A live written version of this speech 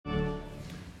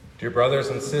Dear brothers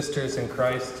and sisters in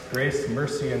Christ, grace,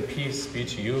 mercy, and peace be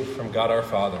to you from God our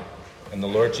Father and the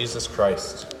Lord Jesus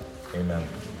Christ. Amen.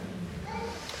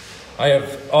 I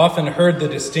have often heard the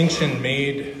distinction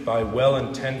made by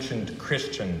well-intentioned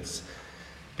Christians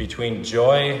between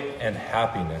joy and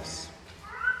happiness.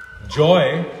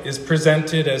 Joy is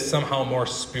presented as somehow more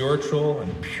spiritual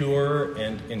and pure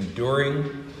and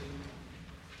enduring,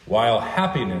 while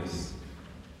happiness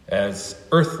as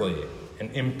earthly and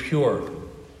impure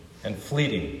and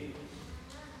fleeting.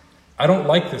 I don't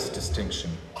like this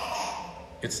distinction.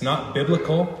 It's not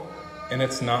biblical and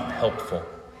it's not helpful.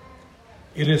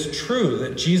 It is true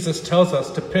that Jesus tells us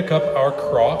to pick up our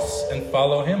cross and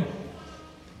follow him.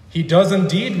 He does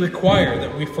indeed require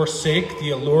that we forsake the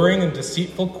alluring and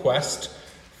deceitful quest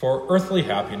for earthly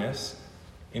happiness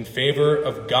in favor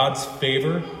of God's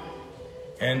favor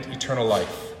and eternal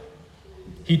life.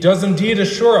 He does indeed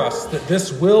assure us that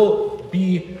this will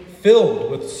be filled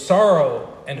with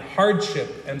sorrow and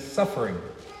hardship and suffering.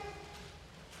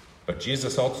 But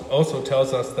Jesus also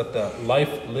tells us that the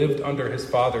life lived under his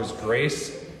Father's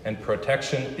grace and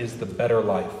protection is the better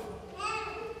life,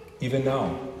 even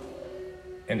now.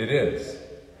 And it is.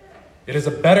 It is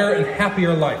a better and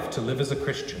happier life to live as a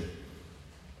Christian.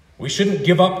 We shouldn't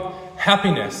give up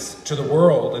happiness to the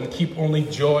world and keep only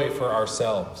joy for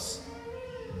ourselves.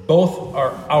 Both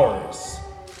are ours.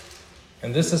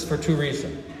 And this is for two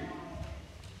reasons.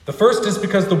 The first is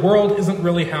because the world isn't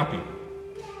really happy.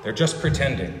 They're just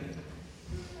pretending.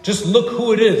 Just look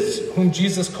who it is whom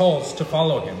Jesus calls to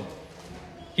follow him.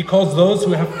 He calls those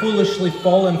who have foolishly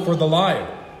fallen for the lie,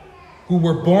 who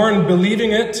were born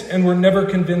believing it and were never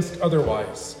convinced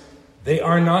otherwise. They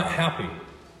are not happy.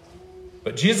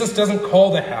 But Jesus doesn't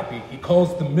call the happy, he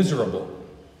calls the miserable.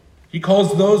 He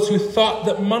calls those who thought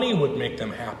that money would make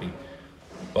them happy,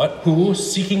 but who,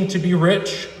 seeking to be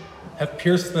rich, have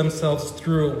pierced themselves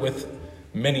through with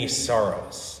many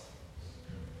sorrows.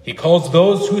 He calls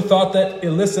those who thought that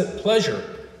illicit pleasure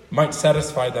might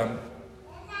satisfy them,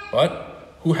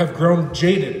 but who have grown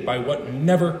jaded by what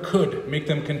never could make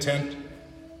them content,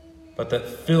 but that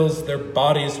fills their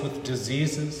bodies with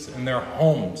diseases and their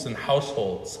homes and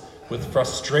households with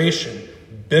frustration,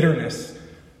 bitterness,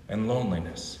 and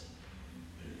loneliness.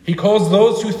 He calls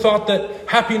those who thought that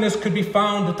happiness could be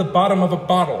found at the bottom of a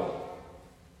bottle,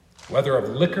 whether of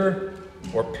liquor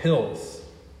or pills,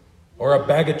 or a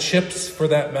bag of chips for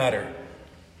that matter.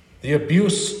 The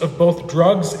abuse of both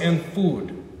drugs and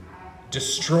food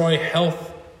destroy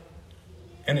health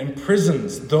and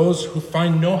imprisons those who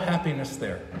find no happiness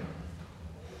there.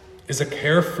 Is a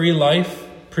carefree life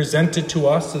presented to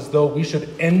us as though we should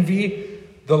envy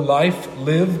the life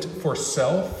lived for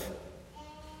self?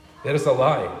 That is a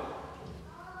lie.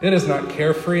 It is not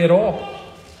carefree at all.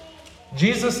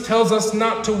 Jesus tells us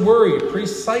not to worry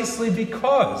precisely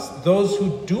because those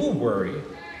who do worry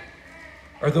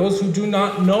are those who do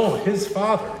not know his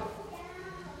Father.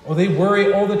 Well, they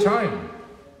worry all the time.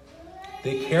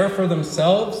 They care for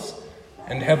themselves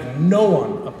and have no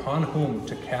one upon whom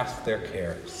to cast their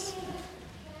cares.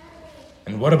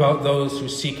 And what about those who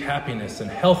seek happiness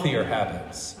and healthier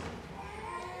habits?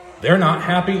 They're not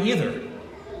happy either.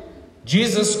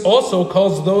 Jesus also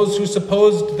calls those who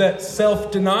supposed that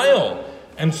self-denial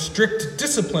and strict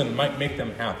discipline might make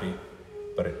them happy,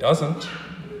 but it doesn't.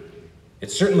 It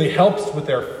certainly helps with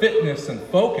their fitness and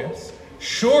focus.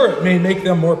 Sure, it may make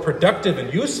them more productive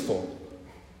and useful,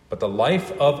 but the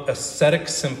life of ascetic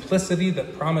simplicity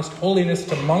that promised holiness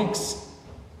to monks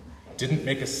didn't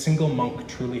make a single monk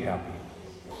truly happy.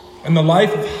 And the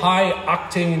life of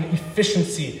high-octane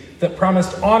efficiency that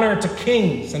promised honor to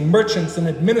kings and merchants and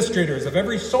administrators of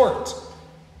every sort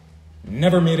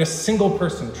never made a single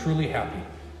person truly happy.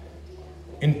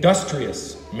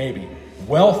 Industrious, maybe.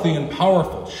 Wealthy and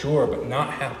powerful, sure, but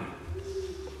not happy.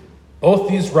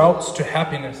 Both these routes to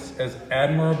happiness, as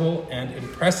admirable and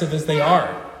impressive as they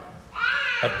are,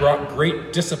 have brought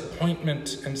great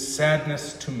disappointment and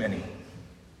sadness to many,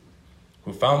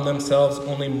 who found themselves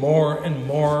only more and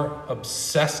more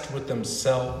obsessed with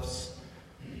themselves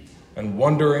and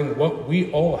wondering what we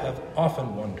all have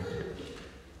often wondered.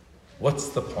 What's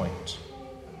the point?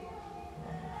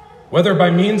 Whether by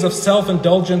means of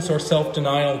self-indulgence or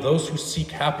self-denial, those who seek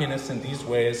happiness in these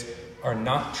ways are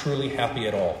not truly happy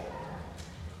at all.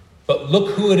 But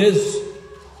look who it is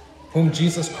whom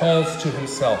Jesus calls to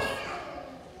himself.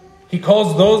 He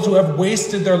calls those who have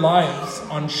wasted their lives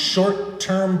on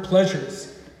short-term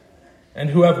pleasures and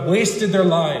who have wasted their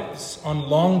lives on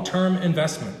long-term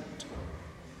investment,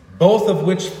 both of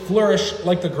which flourish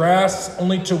like the grass,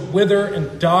 only to wither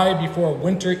and die before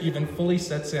winter even fully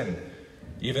sets in,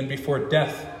 even before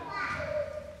death.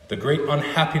 The great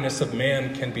unhappiness of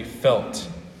man can be felt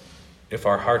if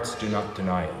our hearts do not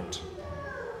deny it.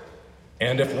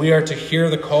 And if we are to hear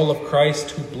the call of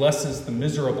Christ who blesses the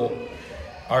miserable,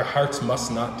 our hearts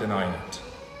must not deny it.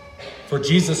 For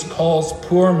Jesus calls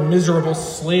poor, miserable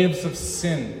slaves of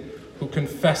sin who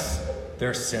confess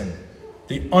their sin,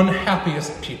 the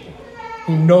unhappiest people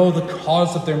who know the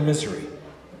cause of their misery.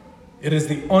 It is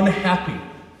the unhappy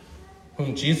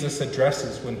whom Jesus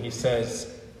addresses when he says,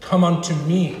 "Come unto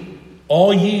me,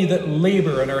 all ye that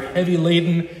labor and are heavy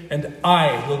laden, and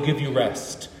I will give you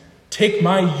rest. Take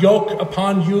my yoke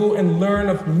upon you and learn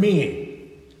of me,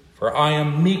 for I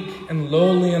am meek and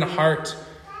lowly in heart,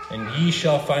 and ye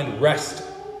shall find rest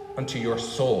unto your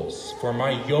souls. For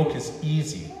my yoke is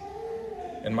easy,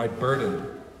 and my burden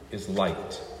is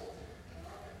light."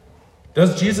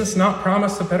 Does Jesus not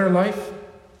promise a better life?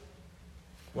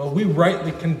 Well, we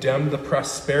rightly condemn the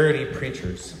prosperity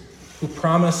preachers who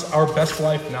promise our best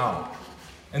life now,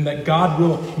 and that God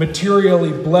will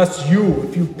materially bless you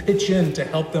if you pitch in to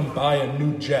help them buy a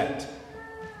new jet.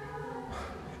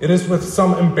 It is with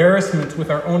some embarrassment with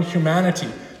our own humanity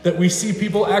that we see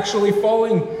people actually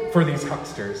falling for these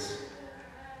hucksters.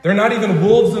 They're not even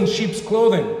wolves in sheep's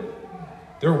clothing.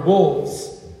 They're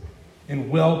wolves in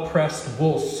well-pressed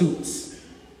wool suits.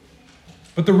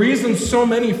 But the reason so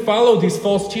many follow these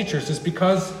false teachers is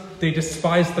because they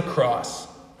despise the cross.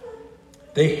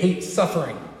 They hate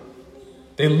suffering.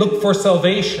 They look for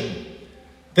salvation.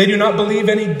 They do not believe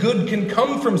any good can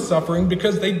come from suffering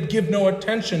because they give no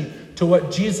attention to what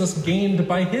Jesus gained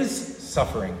by his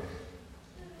suffering.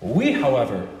 We,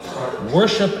 however,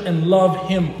 worship and love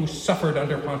him who suffered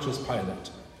under Pontius Pilate.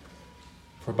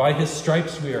 For by his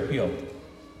stripes we are healed.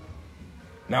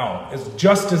 Now, as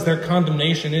just as their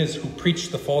condemnation is who preach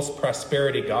the false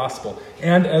prosperity gospel,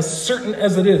 and as certain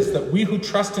as it is that we who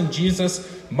trust in Jesus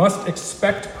must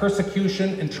expect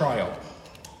persecution and trial,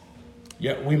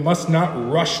 yet we must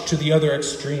not rush to the other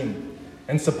extreme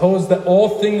and suppose that all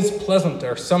things pleasant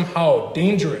are somehow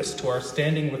dangerous to our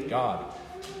standing with God,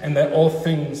 and that all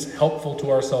things helpful to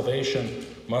our salvation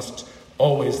must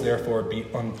always therefore be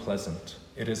unpleasant.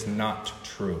 It is not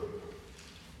true.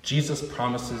 Jesus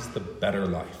promises the better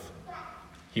life.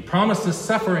 He promises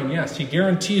suffering, yes, he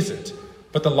guarantees it,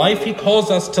 but the life he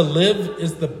calls us to live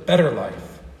is the better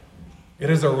life. It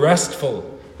is a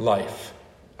restful life,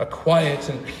 a quiet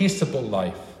and peaceable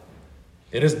life.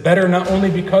 It is better not only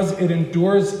because it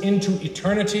endures into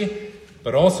eternity,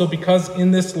 but also because in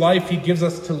this life he gives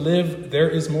us to live, there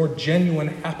is more genuine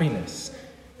happiness,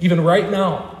 even right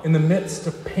now, in the midst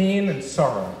of pain and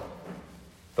sorrow.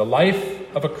 The life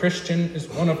of a Christian is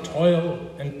one of toil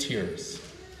and tears,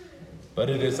 but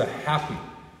it is a happy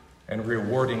and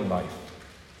rewarding life.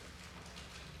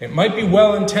 It might be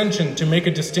well-intentioned to make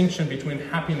a distinction between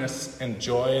happiness and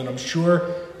joy, and I'm sure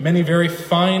many very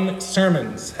fine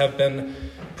sermons have been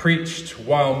preached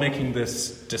while making this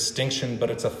distinction, but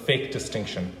it's a fake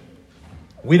distinction.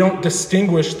 We don't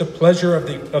distinguish the pleasure of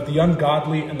the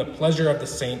ungodly and the pleasure of the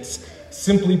saints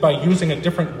simply by using a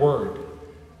different word,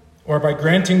 or by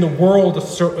granting the world a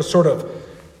sort of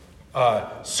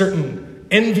certain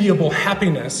enviable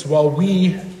happiness while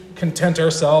we content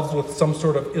ourselves with some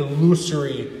sort of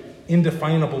illusory,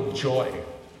 indefinable joy.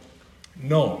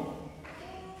 No.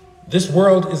 This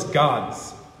world is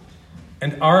God's,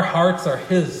 and our hearts are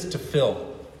his to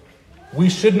fill. We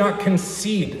should not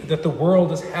concede that the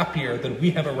world is happier than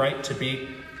we have a right to be.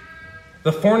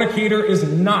 The fornicator is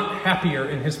not happier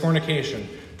in his fornication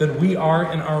than we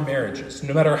are in our marriages,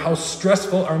 no matter how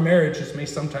stressful our marriages may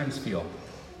sometimes feel.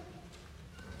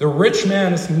 The rich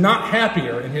man is not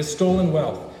happier in his stolen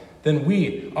wealth than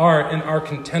we are in our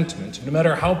contentment, no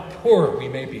matter how poor we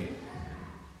may be.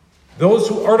 Those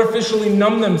who artificially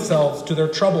numb themselves to their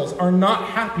troubles are not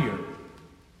happier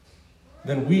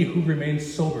than we who remain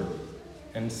sober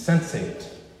and sensate.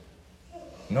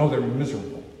 No, they're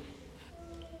miserable.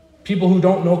 People who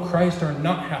don't know Christ are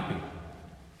not happy.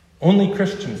 Only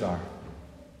Christians are.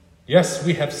 Yes,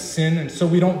 we have sin, and so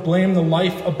we don't blame the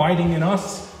life abiding in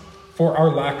us for our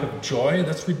lack of joy.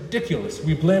 That's ridiculous.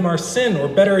 We blame our sin, or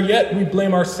better yet, we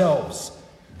blame ourselves.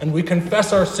 And we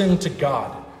confess our sin to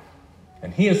God.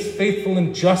 And he is faithful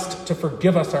and just to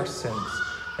forgive us our sins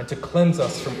and to cleanse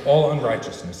us from all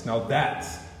unrighteousness. Now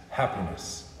that's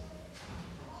happiness.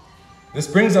 This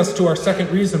brings us to our second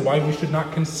reason why we should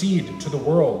not concede to the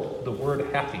world the word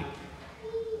happy.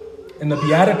 In the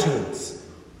Beatitudes,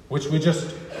 which we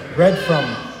just read from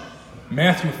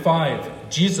Matthew 5,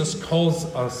 Jesus calls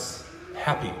us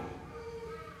happy.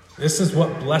 This is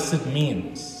what blessed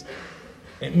means.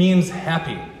 It means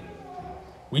happy.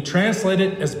 We translate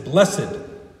it as blessed,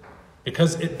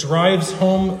 because it drives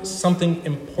home something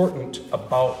important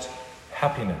about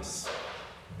happiness.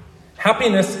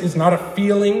 Happiness is not a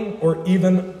feeling or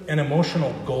even an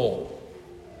emotional goal.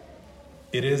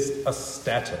 It is a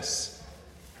status.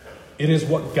 It is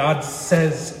what God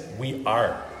says we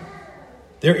are.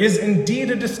 There is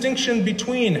indeed a distinction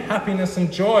between happiness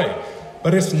and joy,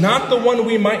 but it's not the one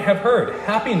we might have heard.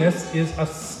 Happiness is a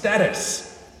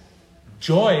status.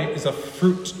 Joy is a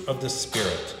fruit of the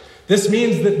Spirit. This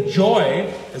means that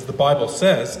joy, as the Bible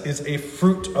says, is a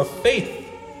fruit of faith.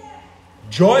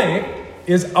 Joy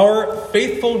is our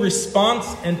faithful response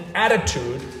and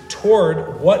attitude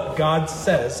toward what God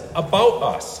says about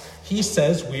us. He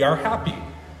says we are happy.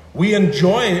 We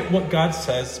enjoy what God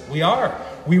says we are.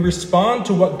 We respond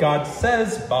to what God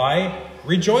says by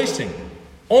rejoicing.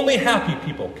 Only happy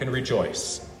people can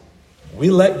rejoice. We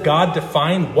let God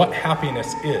define what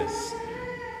happiness is.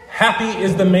 Happy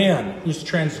is the man whose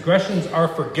transgressions are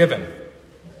forgiven.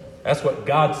 That's what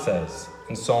God says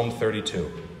in Psalm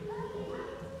 32.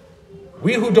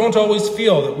 We who don't always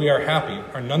feel that we are happy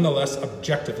are nonetheless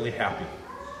objectively happy.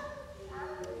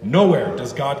 Nowhere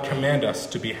does God command us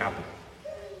to be happy.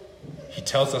 He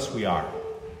tells us we are.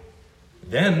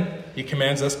 Then he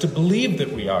commands us to believe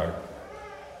that we are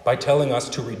by telling us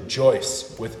to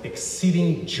rejoice with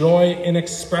exceeding joy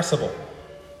inexpressible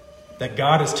that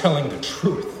God is telling the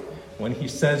truth when he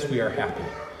says we are happy.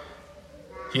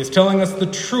 He is telling us the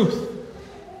truth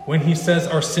when he says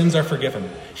our sins are forgiven.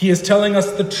 He is telling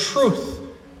us the truth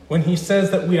when he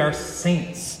says that we are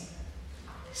saints.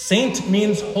 Saint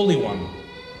means holy one.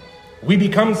 We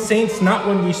become saints not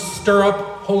when we stir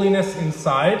up holiness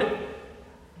inside.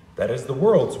 That is the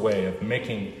world's way of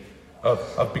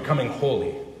becoming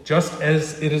holy, just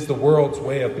as it is the world's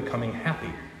way of becoming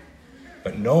happy.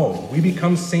 But no, we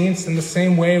become saints in the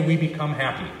same way we become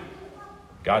happy.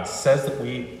 God says that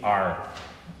we are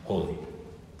holy.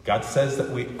 God says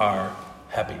that we are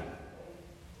happy,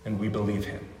 and we believe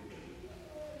him.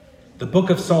 The book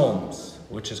of Psalms,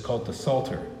 which is called the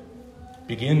Psalter,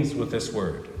 begins with this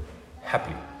word,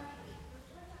 happy.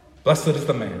 Blessed is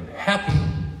the man, happy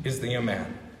is the young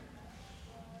man,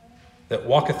 that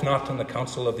walketh not in the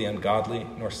counsel of the ungodly,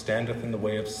 nor standeth in the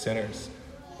way of sinners,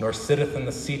 nor sitteth in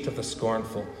the seat of the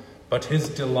scornful, but his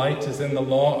delight is in the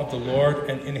law of the Lord,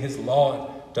 and in his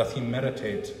law doth he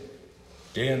meditate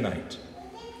day and night.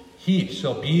 He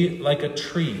shall be like a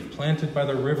tree planted by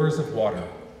the rivers of water,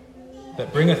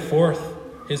 that bringeth forth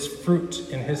his fruit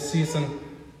in his season.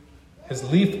 His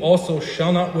leaf also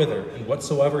shall not wither, and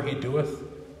whatsoever he doeth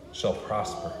shall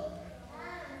prosper.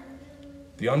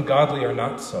 The ungodly are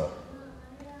not so,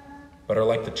 but are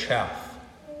like the chaff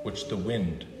which the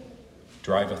wind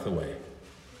driveth away.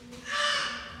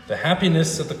 The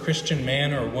happiness of the Christian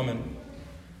man or woman,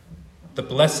 the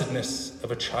blessedness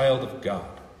of a child of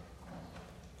God,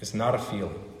 is not a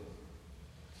feeling.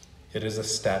 It is a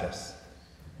status,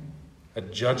 a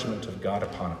judgment of God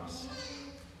upon us.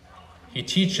 He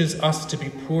teaches us to be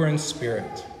poor in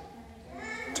spirit,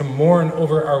 to mourn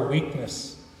over our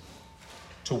weakness,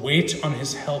 to wait on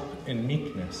his help in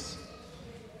meekness,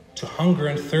 to hunger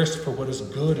and thirst for what is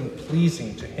good and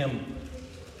pleasing to him,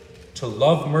 to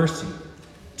love mercy,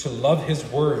 to love his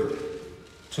word,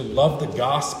 to love the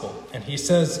gospel. And he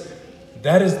says,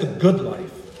 that is the good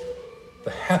life,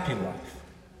 the happy life.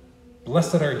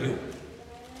 Blessed are you.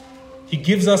 He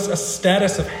gives us a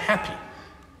status of happy.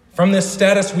 From this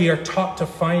status, we are taught to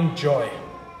find joy.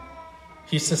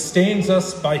 He sustains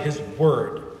us by his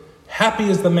word. Happy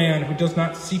is the man who does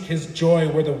not seek his joy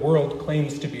where the world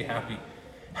claims to be happy.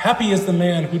 Happy is the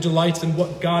man who delights in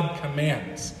what God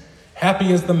commands.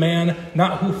 Happy is the man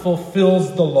not who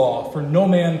fulfills the law, for no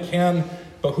man can,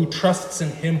 but who trusts in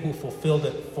him who fulfilled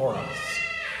it for us,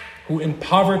 who in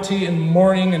poverty and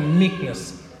mourning and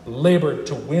meekness labored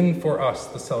to win for us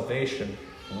the salvation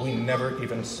we never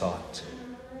even sought.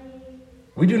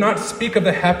 We do not speak of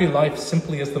the happy life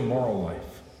simply as the moral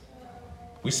life.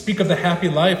 We speak of the happy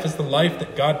life as the life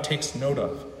that God takes note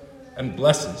of and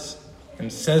blesses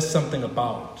and says something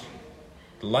about,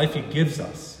 the life he gives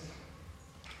us.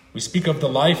 We speak of the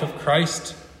life of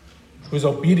Christ, whose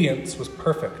obedience was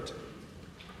perfect,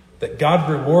 that God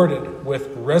rewarded with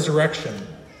resurrection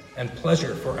and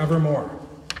pleasure forevermore.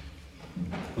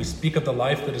 We speak of the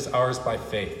life that is ours by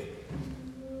faith.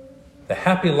 The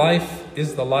happy life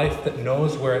is the life that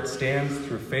knows where it stands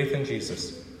through faith in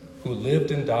Jesus, who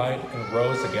lived and died and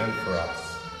rose again for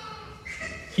us.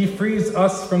 He frees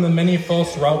us from the many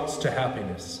false routes to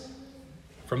happiness,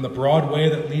 from the broad way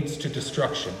that leads to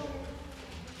destruction.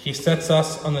 He sets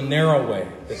us on the narrow way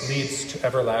that leads to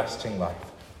everlasting life.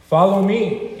 Follow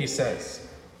me, he says.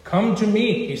 Come to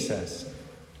me, he says.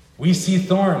 We see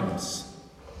thorns.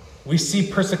 We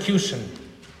see persecution.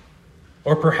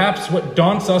 Or perhaps what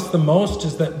daunts us the most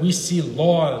is that we see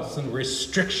laws and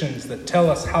restrictions that tell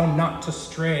us how not to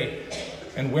stray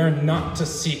and where not to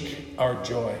seek our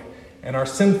joy. And our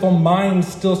sinful minds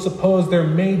still suppose there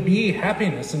may be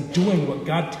happiness in doing what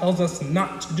God tells us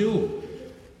not to do.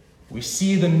 We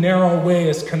see the narrow way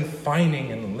as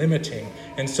confining and limiting,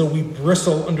 and so we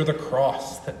bristle under the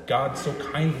cross that God so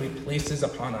kindly places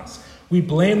upon us. We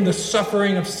blame the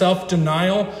suffering of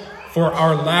self-denial for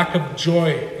our lack of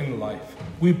joy in life.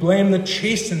 We blame the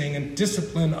chastening and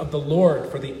discipline of the Lord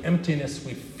for the emptiness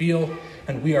we feel,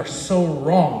 and we are so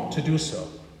wrong to do so.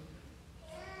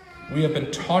 We have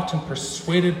been taught and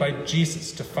persuaded by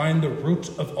Jesus to find the root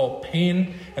of all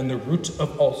pain and the root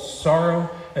of all sorrow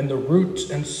and the root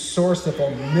and source of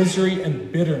all misery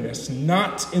and bitterness,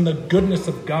 not in the goodness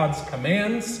of God's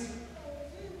commands,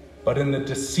 but in the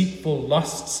deceitful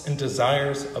lusts and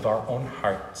desires of our own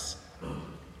hearts.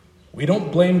 We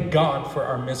don't blame God for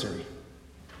our misery.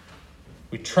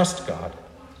 We trust God,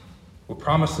 who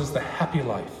promises the happy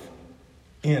life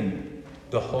in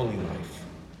the holy life.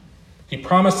 He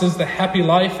promises the happy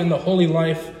life in the holy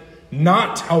life,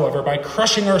 not, however, by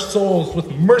crushing our souls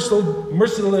with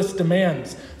merciless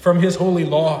demands from his holy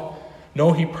law.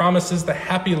 No, he promises the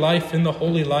happy life in the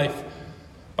holy life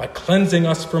by cleansing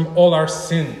us from all our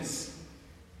sins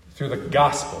through the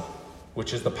gospel,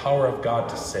 which is the power of God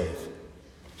to save.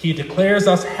 He declares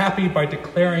us happy by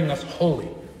declaring us holy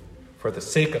for the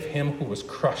sake of him who was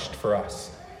crushed for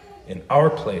us in our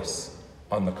place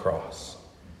on the cross.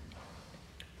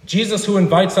 Jesus, who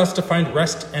invites us to find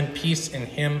rest and peace in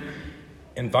him,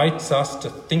 invites us to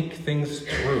think things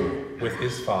through with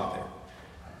his Father,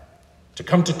 to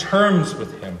come to terms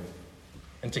with him,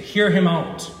 and to hear him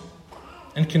out,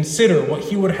 and consider what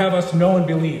he would have us know and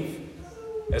believe.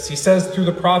 As he says through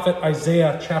the prophet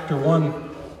Isaiah chapter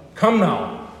 1, "Come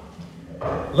now,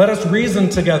 let us reason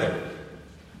together.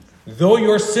 Though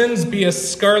your sins be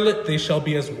as scarlet, they shall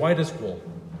be as white as wool,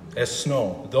 as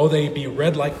snow. Though they be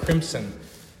red like crimson,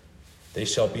 they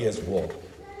shall be as wool."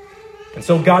 And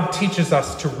so God teaches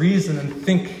us to reason and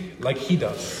think like he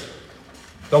does.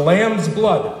 The lamb's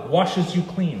blood washes you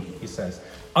clean, he says.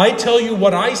 I tell you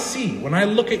what I see when I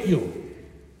look at you.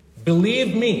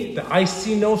 Believe me that I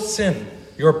see no sin.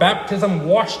 Your baptism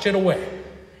washed it away.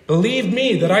 Believe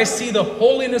me that I see the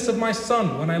holiness of my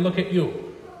Son when I look at you.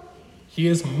 He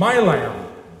is my Lamb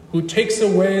who takes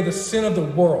away the sin of the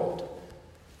world.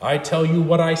 I tell you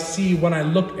what I see when I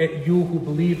look at you who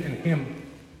believe in him.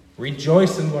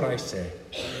 Rejoice in what I say.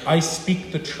 I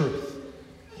speak the truth.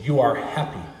 You are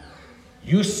happy.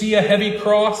 You see a heavy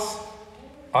cross.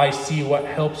 I see what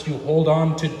helps you hold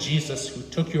on to Jesus who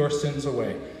took your sins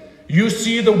away. You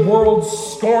see the world's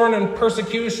scorn and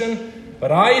persecution,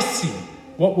 but I see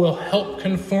what will help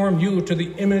conform you to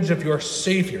the image of your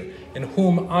Savior, in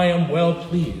whom I am well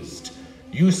pleased.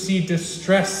 You see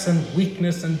distress and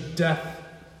weakness and death,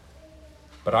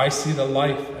 but I see the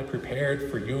life I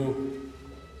prepared for you,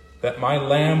 that my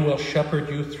Lamb will shepherd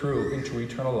you through into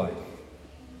eternal life.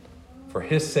 For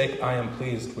his sake I am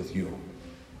pleased with you.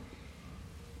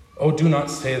 Oh, do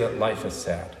not say that life is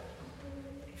sad.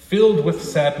 Filled with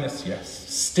sadness, yes.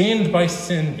 Stained by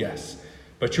sin, yes.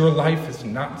 But your life is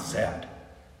not sad.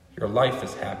 Your life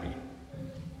is happy.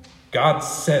 God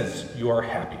says you are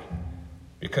happy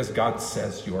because God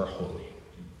says you are holy.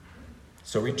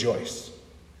 So rejoice.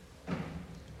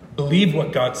 Believe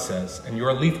what God says, and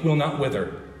your leaf will not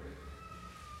wither.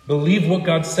 Believe what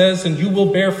God says, and you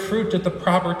will bear fruit at the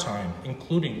proper time,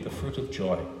 including the fruit of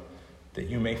joy that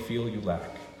you may feel you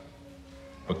lack.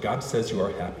 But God says you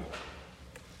are happy.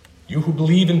 You who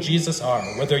believe in Jesus are,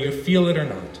 whether you feel it or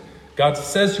not. God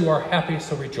says you are happy,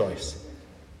 so rejoice.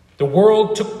 The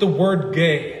world took the word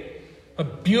gay, a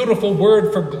beautiful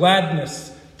word for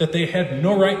gladness that they had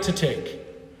no right to take.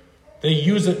 They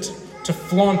use it to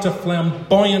flaunt a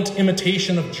flamboyant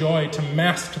imitation of joy to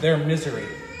mask their misery.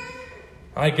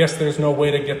 I guess there's no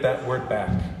way to get that word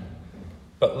back.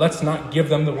 But let's not give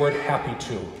them the word happy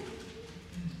too.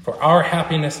 For our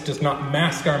happiness does not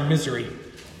mask our misery.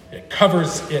 It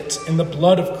covers it in the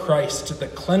blood of Christ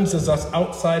that cleanses us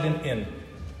outside and in.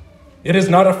 It is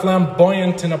not a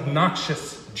flamboyant and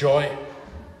obnoxious joy.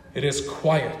 It is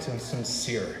quiet and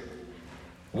sincere.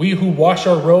 We who wash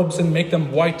our robes and make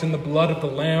them white in the blood of the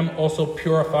Lamb also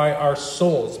purify our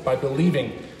souls by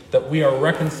believing that we are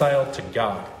reconciled to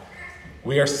God.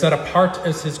 We are set apart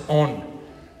as his own.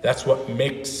 That's what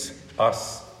makes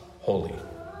us holy.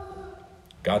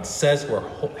 God says we're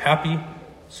happy,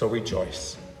 so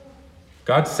rejoice.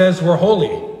 God says we're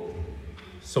holy,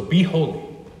 so be holy.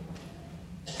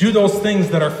 Do those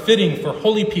things that are fitting for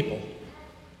holy people.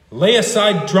 Lay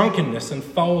aside drunkenness and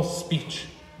foul speech.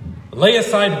 Lay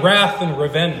aside wrath and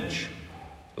revenge.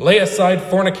 Lay aside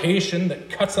fornication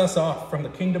that cuts us off from the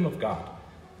kingdom of God.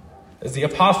 As the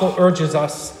apostle urges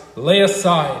us, lay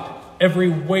aside every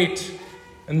weight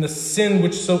and the sin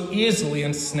which so easily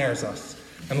ensnares us,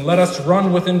 and let us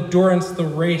run with endurance the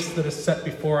race that is set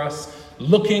before us,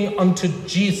 looking unto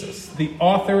Jesus, the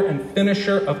author and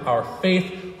finisher of our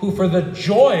faith, who for the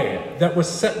joy that was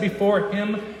set before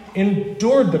him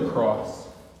endured the cross,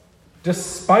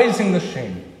 despising the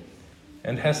shame,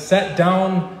 and has sat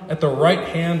down at the right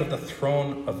hand of the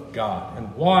throne of God.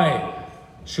 And why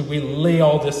should we lay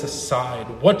all this aside?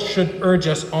 What should urge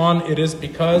us on? It is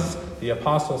because, the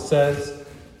apostle says,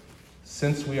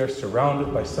 since we are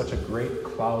surrounded by such a great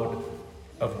cloud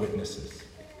of witnesses.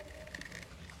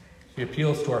 He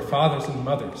appeals to our fathers and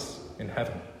mothers in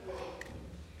heaven.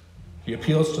 He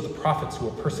appeals to the prophets who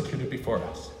were persecuted before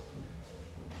us.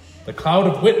 The cloud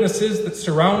of witnesses that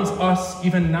surrounds us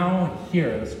even now and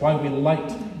here, that's why we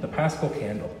light the Paschal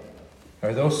candle,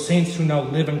 are those saints who now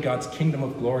live in God's kingdom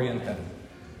of glory in heaven.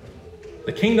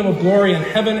 The kingdom of glory in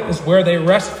heaven is where they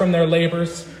rest from their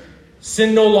labors.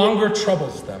 Sin no longer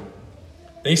troubles them.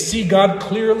 They see God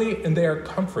clearly and they are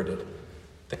comforted.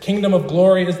 The kingdom of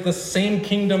glory is the same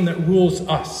kingdom that rules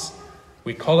us.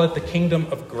 We call it the kingdom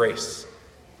of grace.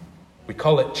 We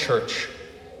call it church.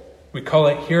 We call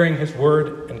it hearing his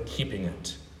word and keeping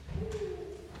it.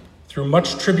 Through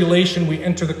much tribulation, we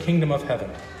enter the kingdom of heaven.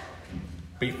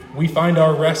 We find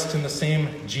our rest in the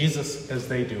same Jesus as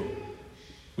they do.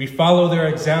 We follow their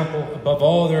example, above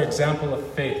all their example of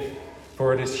faith,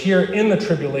 for it is here in the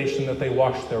tribulation that they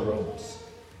wash their robes.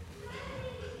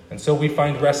 And so we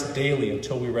find rest daily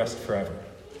until we rest forever.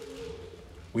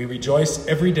 We rejoice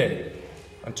every day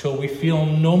until we feel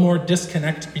no more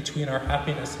disconnect between our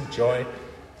happiness and joy,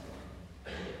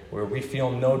 where we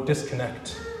feel no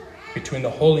disconnect between the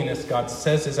holiness God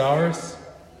says is ours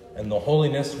and the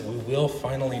holiness we will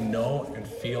finally know and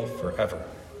feel forever.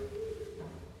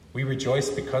 We rejoice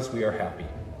because we are happy.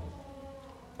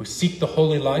 We seek the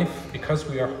holy life because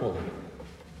we are holy.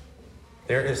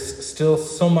 There is still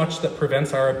so much that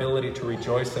prevents our ability to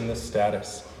rejoice in this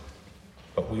status,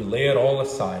 but we lay it all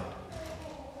aside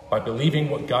by believing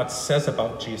what God says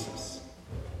about Jesus.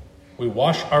 We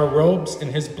wash our robes in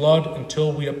his blood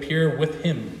until we appear with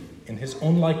him in his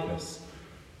own likeness,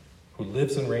 who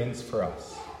lives and reigns for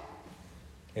us.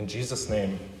 In Jesus'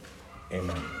 name,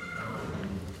 amen.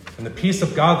 And the peace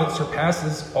of God that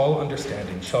surpasses all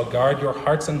understanding shall guard your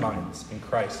hearts and minds in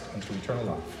Christ unto eternal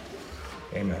life.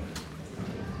 Amen.